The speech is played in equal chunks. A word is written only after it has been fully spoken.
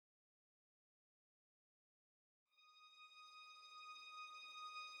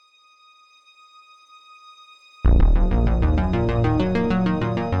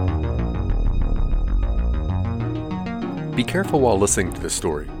Be careful while listening to this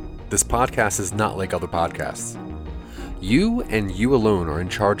story. This podcast is not like other podcasts. You and you alone are in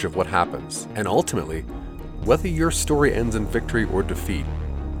charge of what happens, and ultimately, whether your story ends in victory or defeat.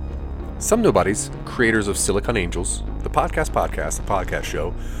 Some nobodies, creators of Silicon Angels, the podcast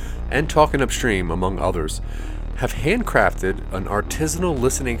show, and Talking Upstream, among others, have handcrafted an artisanal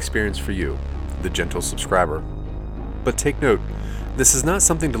listening experience for you, the gentle subscriber. But take note, this is not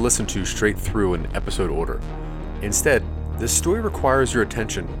something to listen to straight through in episode order. Instead, this story requires your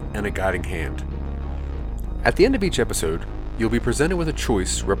attention and a guiding hand. At the end of each episode, you'll be presented with a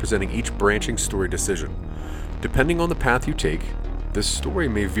choice representing each branching story decision. Depending on the path you take, this story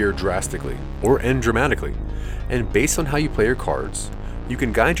may veer drastically or end dramatically, and based on how you play your cards, you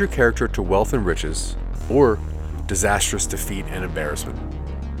can guide your character to wealth and riches, or disastrous defeat and embarrassment.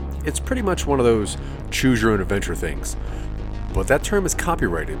 It's pretty much one of those choose your own adventure things, but that term is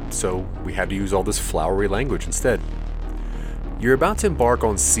copyrighted, so we had to use all this flowery language instead. You're about to embark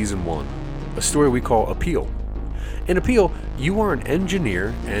on Season 1, a story we call Appeal. In Appeal, you are an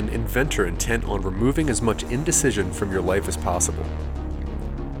engineer and inventor intent on removing as much indecision from your life as possible.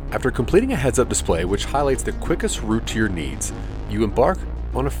 After completing a heads-up display which highlights the quickest route to your needs, you embark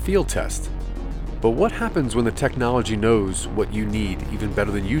on a field test. But what happens when the technology knows what you need even better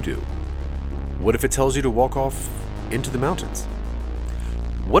than you do? What if it tells you to walk off into the mountains?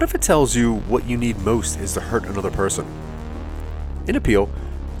 What if it tells you what you need most is to hurt another person? In Appeal,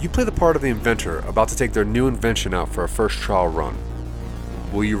 you play the part of the inventor about to take their new invention out for a first trial run.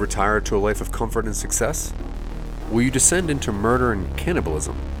 Will you retire to a life of comfort and success? Will you descend into murder and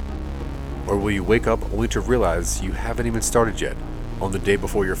cannibalism? Or will you wake up only to realize you haven't even started yet on the day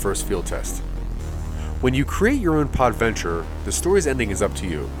before your first field test? When you create your own podventure, the story's ending is up to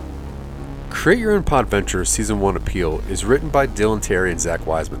you. Create Your Own Podventure Season 1 Appeal is written by Dylan Terry and Zach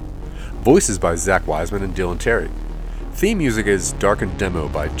Wiseman. Voices by Zach Wiseman and Dylan Terry. Theme music is Darkened Demo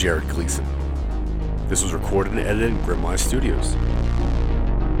by Jared Gleason. This was recorded and edited in Grimwise Studios.